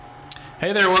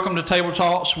Hey there, welcome to Table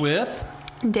Talks with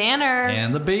Danner.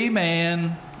 And the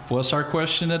B-Man. What's our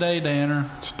question today, Danner?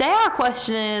 Today our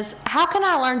question is, how can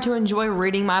I learn to enjoy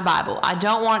reading my Bible? I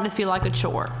don't want it to feel like a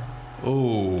chore.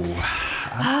 Ooh.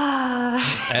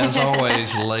 As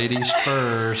always, ladies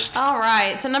first. All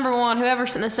right. So number one, whoever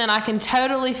sent this in, I can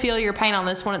totally feel your pain on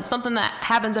this one. It's something that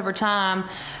happens over time.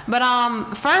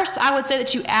 But first, I would say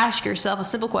that you ask yourself a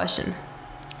simple question.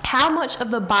 How much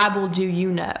of the Bible do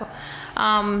you know?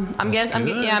 I'm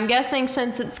guessing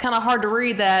since it's kind of hard to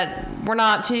read that we're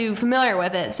not too familiar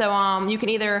with it. So you can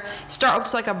either start with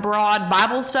just like a broad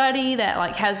Bible study that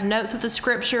like has notes with the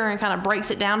scripture and kind of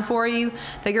breaks it down for you.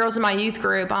 The girls in my youth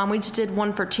group, we just did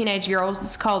one for teenage girls.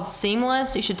 It's called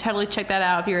Seamless. You should totally check that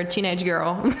out if you're a teenage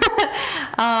girl.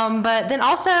 But then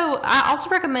I also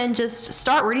recommend just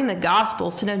start reading the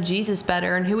Gospels to know Jesus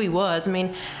better and who he was. I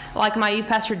mean, like my youth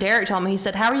pastor Derek told me, he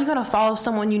said, how are you going to follow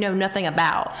someone you know nothing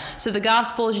about? So the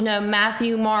Gospels,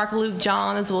 Matthew, Mark, Luke,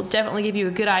 John, this will definitely give you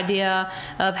a good idea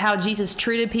of how Jesus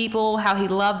treated people, how he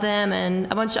loved them,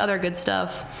 and a bunch of other good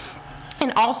stuff.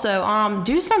 And also,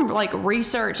 do some like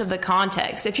research of the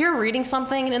context. If you're reading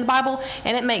something in the Bible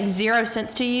and it makes zero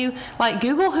sense to you, like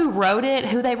Google who wrote it,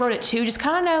 who they wrote it to, just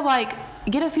kind of know like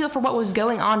get a feel for what was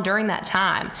going on during that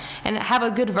time and have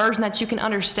a good version that you can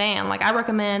understand. Like I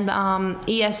recommend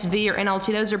ESV or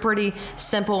NLT. Those are pretty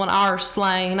simple in our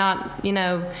slang, not,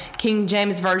 King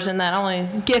James version that only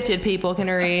gifted people can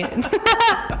read.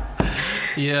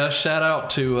 Yeah, shout out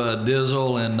to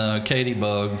Dizzle and Katie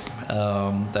Bug.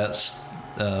 That's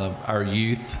our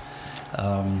youth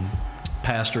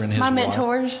pastor and his My wife.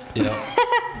 mentors. Yeah,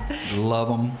 love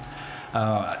them.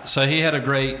 So he had a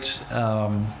great...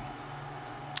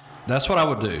 that's what I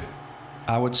would do.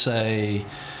 I would say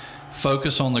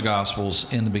focus on the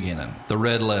Gospels in the beginning, the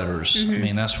red letters. Mm-hmm. I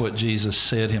mean, that's what Jesus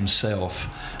said himself.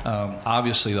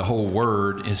 Obviously, the whole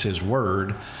Word is his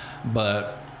Word,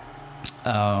 but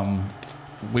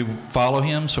we follow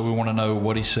him, so we want to know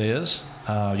what he says.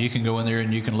 You can go in there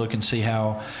and you can look and see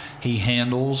how he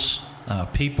handles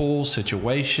people,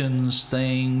 situations,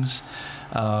 things.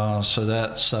 So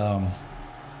that's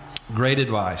great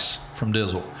advice from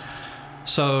Dizzle.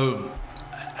 So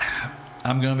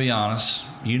I'm going to be honest.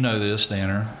 You know this,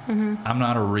 Danner. Mm-hmm. I'm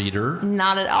not a reader.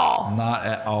 Not at all. Not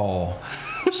at all.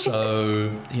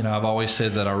 So, I've always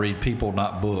said that I read people,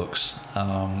 not books.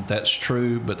 That's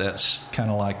true, but that's kind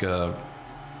of like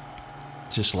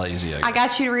just lazy. I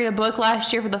got you to read a book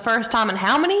last year for the first time in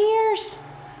how many years?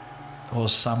 Well,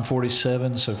 I'm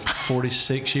 47, so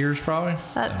 46 years probably.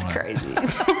 That's crazy.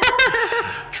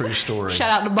 True story.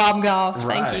 Shout out to Bob Goff.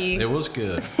 Right. Thank you. It was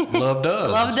good. Love does.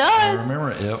 Love does. I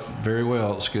remember it. Yep. Very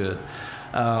well. It's good.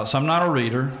 So I'm not a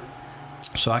reader,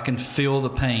 so I can feel the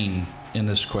pain in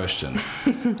this question.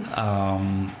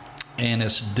 And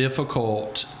it's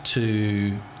difficult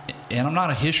and I'm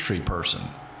not a history person.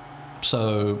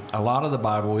 So a lot of the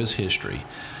Bible is history.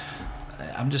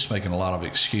 I'm just making a lot of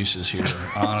excuses here,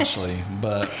 honestly,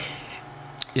 but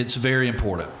it's very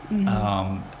important.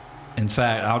 Mm-hmm. In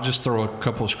fact, I'll just throw a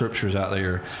couple of scriptures out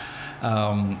there.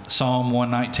 Psalm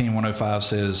 119, 105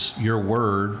 says, your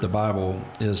word, the Bible,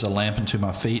 is a lamp unto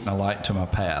my feet and a light to my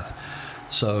path.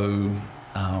 So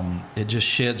it just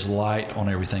sheds light on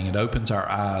everything. It opens our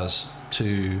eyes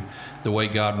to the way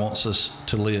God wants us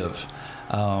to live.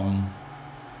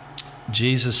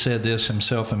 Jesus said this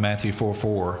himself in Matthew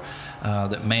 4:4,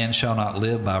 that man shall not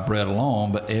live by bread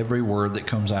alone, but every word that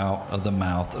comes out of the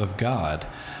mouth of God.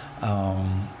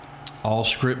 All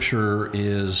Scripture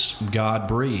is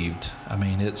God-breathed. I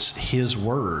mean, it's His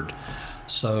Word.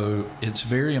 So it's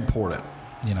very important.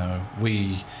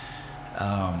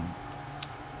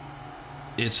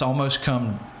 It's almost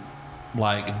come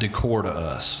like decor to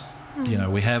us.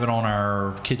 Mm-hmm. We have it on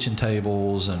our kitchen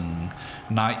tables and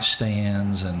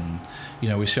nightstands, and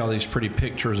we see all these pretty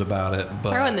pictures about it.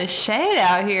 But throwing the shade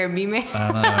out here, B-Man.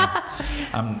 I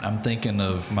know. I'm thinking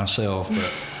of myself,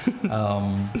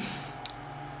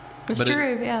 but it's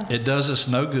true. Yeah. It does us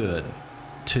no good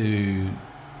to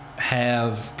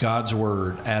have God's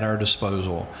Word at our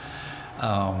disposal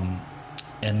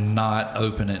and not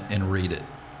open it and read it.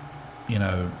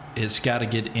 It's got to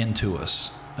get into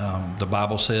us. The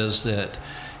Bible says that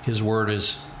His Word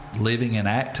is living and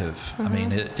active. Mm-hmm. I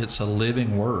mean, it's a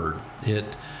living Word.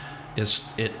 It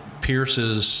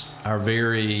pierces our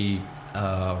very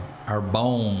our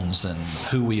bones and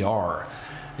who we are.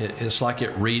 It's like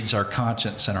it reads our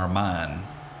conscience and our mind.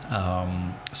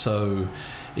 So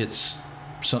it's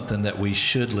something that we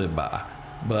should live by,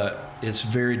 but it's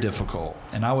very difficult.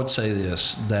 And I would say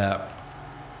this, that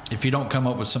if you don't come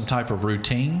up with some type of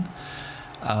routine,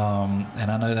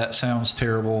 and I know that sounds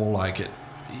terrible, like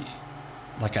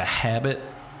like a habit,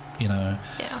 you know.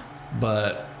 Yeah.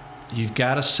 But you've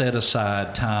got to set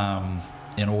aside time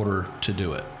in order to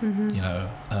do it. You know,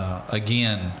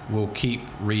 again, we'll keep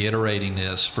reiterating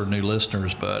this for new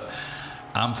listeners, but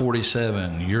I'm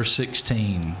 47, you're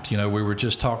 16. You know, we were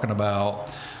just talking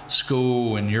about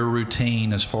school and your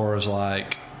routine as far as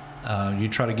like, you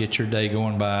try to get your day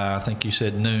going by, I think you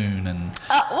said noon, and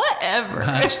whatever.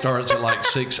 Mine starts at like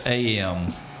 6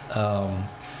 a.m.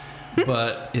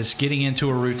 But it's getting into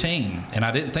a routine. And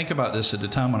I didn't think about this at the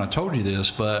time when I told you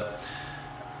this, but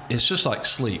it's just like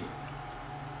sleep.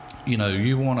 You know,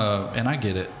 you want to, and I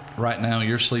get it. Right now,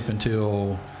 you're sleeping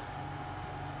till,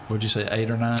 what'd you say,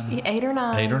 8 or 9? 8 or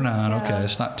 9. 8 or 9, yeah. okay.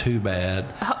 It's not too bad.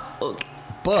 Oh, okay.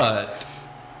 But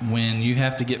when you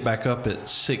have to get back up at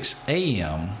 6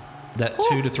 a.m., that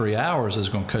 2 to 3 hours is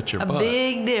going to cut your butt. A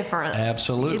big difference.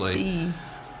 Absolutely. Yippee.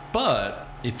 But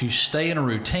if you stay in a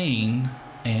routine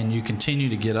and you continue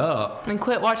to get up and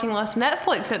quit watching less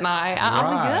Netflix at night,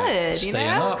 I'll be good. Staying you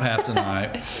know? up half the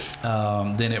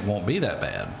night, then it won't be that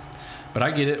bad. But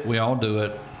I get it. We all do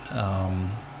it.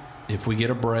 If we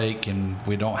get a break and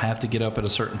we don't have to get up at a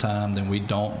certain time, then we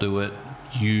don't do it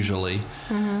usually.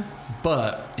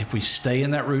 But if we stay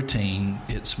in that routine,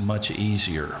 it's much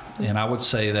easier. And I would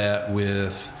say that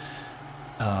with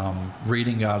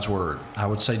reading God's Word. I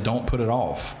would say don't put it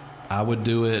off. I would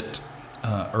do it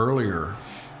earlier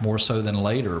more so than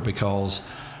later, because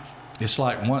it's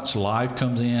like once life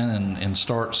comes in and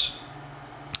starts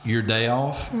your day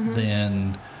off,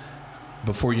 then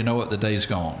before you know it, the day's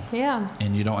gone. Yeah.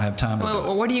 And you don't have time to do it.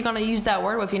 Well, what are you going to use that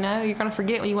word with? You know, you're going to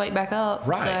forget when you wake back up.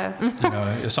 Right. So. You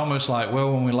know, it's almost like,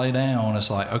 well, when we lay down,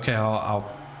 it's like, okay, our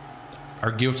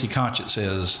guilty conscience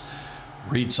says,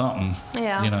 read something.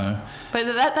 Yeah. You know. But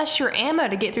that's your ammo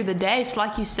to get through the day. So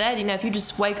like you said, you know, if you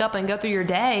just wake up and go through your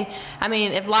day, I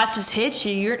mean, if life just hits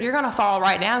you, you're going to fall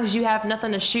right down because you have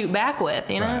nothing to shoot back with,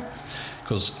 you know?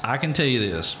 Because I can tell you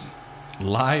this.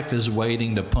 Life is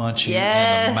waiting to punch you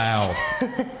in the mouth,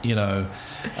 you know,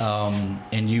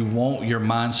 and you want your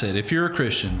mindset. If you're a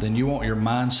Christian, then you want your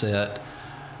mindset.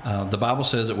 The Bible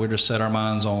says that we're to set our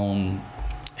minds on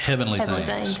heavenly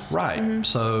things. Right.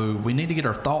 So we need to get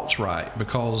our thoughts right,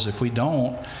 because if we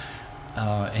don't,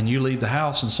 and you leave the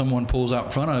house and someone pulls out in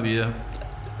front of you,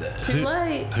 Too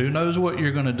late. Who knows what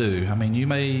you're going to do? I mean, you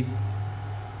may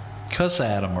cuss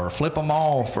at them or flip them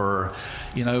off, or,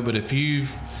 you know, but if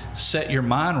you've set your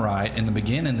mind right in the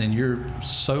beginning, then you're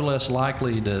so less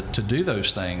likely to do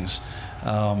those things.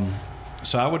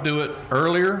 So I would do it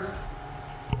earlier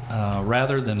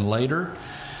rather than later.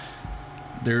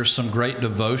 There's some great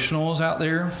devotionals out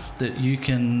there that you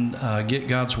can get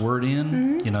God's Word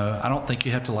in. You know, I don't think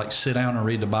you have to like sit down and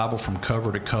read the Bible from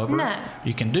cover to cover. No.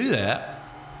 You can do that,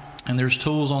 and there's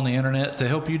tools on the internet to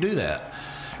help you do that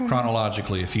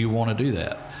chronologically if you want to do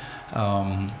that.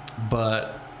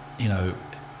 But, you know,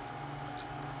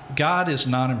 God is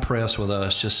not impressed with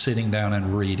us just sitting down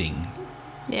and reading.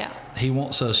 Yeah. He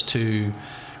wants us to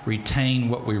retain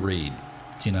what we read,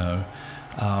 you know.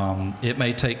 It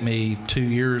may take me 2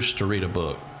 years to read a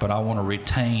book, but I want to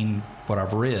retain what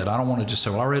I've read. I don't want to just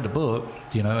say, well, I read the book,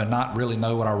 you know, and not really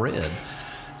know what I read.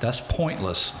 That's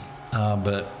pointless.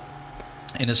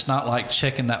 And it's not like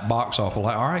checking that box off,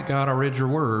 like, all right, God, I read your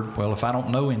word. Well, if I don't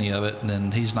know any of it,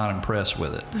 then he's not impressed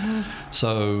with it.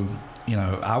 So, you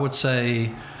know, I would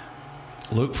say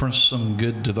look for some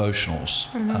good devotionals.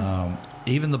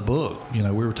 Even the book, you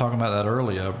know, we were talking about that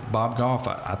earlier. Bob Goff,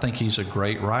 I think he's a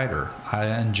great writer.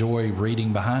 I enjoy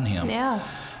reading behind him. Yeah.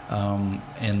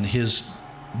 And his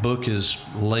book is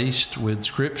laced with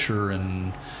scripture,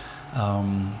 and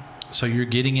so you're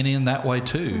getting it in that way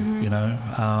too, you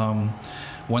know.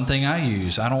 One thing I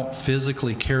use, I don't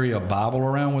physically carry a Bible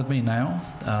around with me now,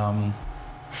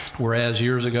 whereas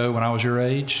years ago when I was your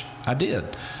age, I did.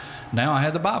 Now I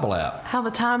had the Bible app. How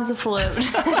the times have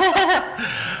flipped.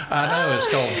 I know, it's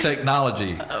called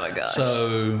technology. Oh my gosh.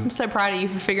 So I'm so proud of you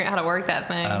for figuring out how to work that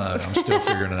thing. I know, I'm still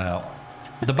figuring it out.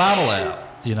 The Bible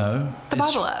app, you know. The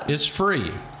Bible app. It's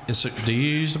free. Do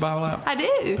you use the Bible app? I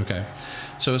do. Okay.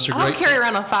 So it's a I great... don't carry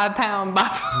around a 5-pound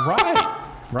Bible.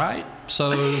 Right.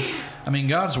 So, I mean,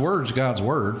 God's Word's God's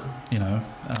Word, you know.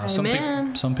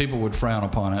 Some people would frown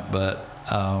upon it, but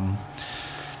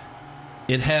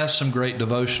it has some great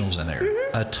devotionals in there,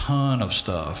 a ton of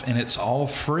stuff, and it's all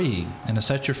free, and it's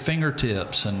at your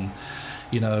fingertips. And,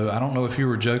 you know, I don't know if you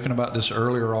were joking about this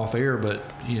earlier off air, but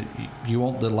you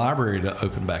want the library to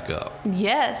open back up.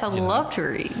 Yes, I love to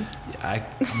read. I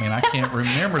mean, I can't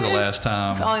remember the last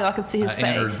time if only I could see his face.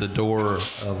 Entered the door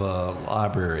of a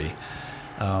library.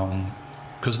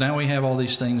 Because now we have all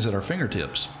these things at our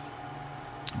fingertips.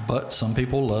 But some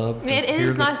people love to It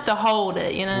is nice to hold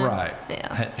it, you know? Right.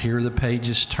 Yeah. Hear the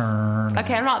pages turn.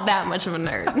 Okay, I'm not that much of a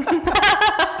nerd.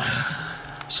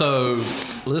 So,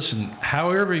 listen,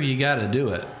 however you got to do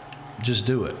it, just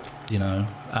do it, you know.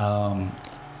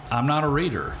 I'm not a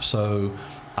reader, so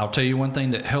I'll tell you one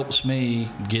thing that helps me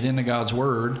get into God's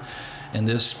Word, and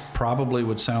this probably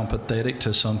would sound pathetic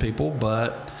to some people,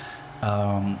 but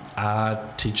I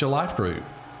teach a life group,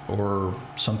 or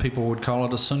some people would call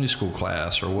it a Sunday school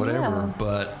class or whatever, Yeah.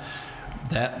 but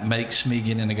that makes me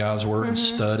get into God's Word and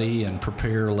study and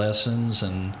prepare lessons,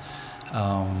 and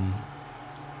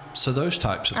so those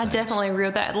types of I things. definitely agree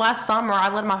with that. Last summer, I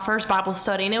led my first Bible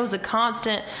study, and it was a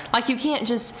constant, like, you can't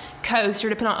just coast or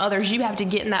depend on others. You have to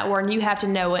get in that word, and you have to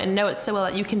know it, and know it so well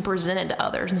that you can present it to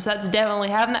others. And so that's definitely,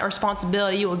 having that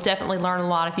responsibility, you will definitely learn a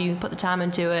lot if you put the time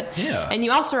into it. Yeah. And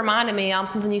you also reminded me,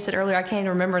 something you said earlier, I can't even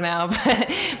remember now, but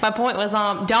my point was,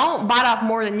 don't bite off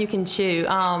more than you can chew.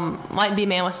 Like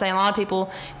B-Man was saying, a lot of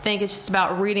people think it's just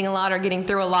about reading a lot or getting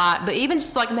through a lot, but even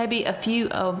just like maybe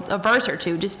a verse or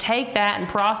two, just take that and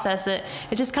process it,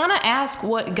 and just kind of ask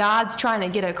what God's trying to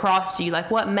get across to you. Like,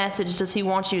 what message does He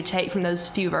want you to take from those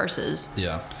few verses?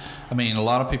 Yeah. I mean, a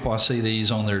lot of people, I see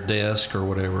these on their desk or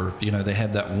whatever, you know, they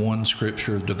have that one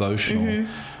scripture of devotional.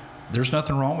 There's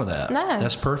nothing wrong with that. No.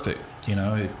 That's perfect. You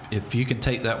know, if you can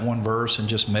take that one verse and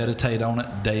just meditate on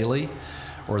it daily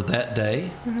or that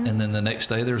day, and then the next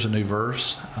day there's a new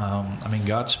verse. I mean,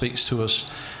 God speaks to us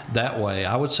that way.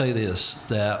 I would say this,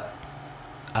 that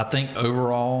I think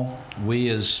overall, we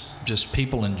as just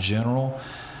people in general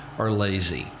are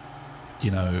lazy.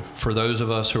 You know, for those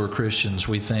of us who are Christians,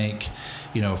 we think,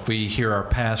 you know, if we hear our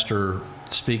pastor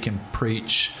speak and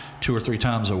preach 2 or 3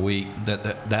 times a week,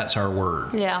 that's our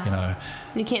word. Yeah. You know,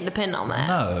 You can't depend on that.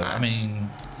 no, I mean,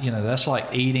 you know, that's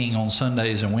like eating on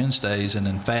Sundays and Wednesdays and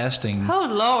then fasting. Oh,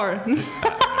 Lord.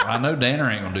 I know Danner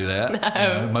ain't going to do that. No.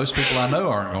 You know, most people I know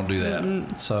aren't going to do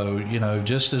that. So, you know,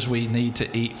 just as we need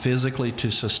to eat physically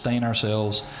to sustain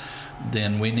ourselves,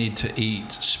 then we need to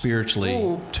eat spiritually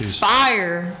Ooh, to.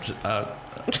 fire.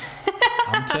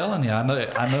 I'm telling you,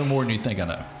 I know more than you think I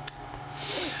know.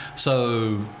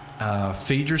 So,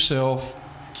 feed yourself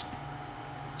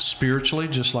spiritually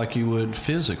just like you would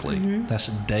physically. That's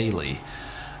daily.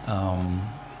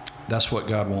 That's what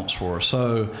God wants for us.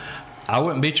 So, I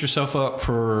wouldn't beat yourself up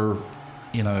for,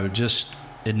 you know, just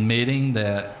admitting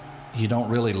that you don't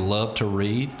really love to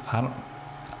read.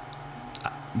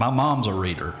 My mom's a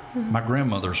reader. My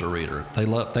grandmother's a reader.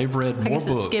 They've read more I guess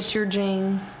it books. skipped your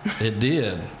gene. It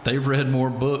did. They've read more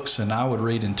books than I would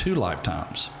read in 2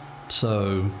 lifetimes.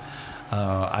 So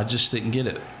I just didn't get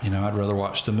it. You know, I'd rather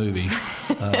watch the movie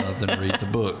than read the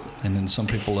book. And then some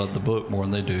people love the book more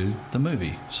than they do the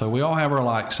movie. So we all have our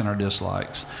likes and our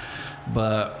dislikes.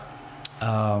 But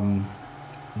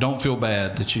don't feel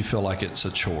bad that you feel like it's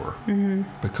a chore.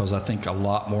 Because I think a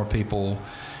lot more people,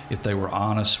 if they were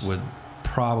honest, would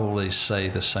probably say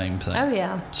the same thing. Oh,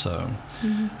 yeah. So,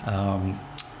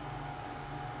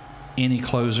 any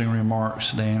closing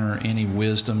remarks, Dan, or any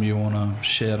wisdom you want to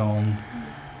shed on?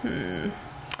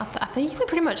 I think we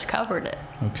pretty much covered it.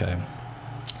 Okay.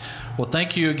 Well,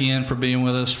 thank you again for being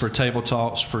with us for Table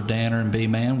Talks for Danner and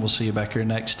B-Man. We'll see you back here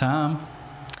next time.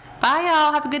 Bye,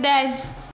 y'all. Have a good day.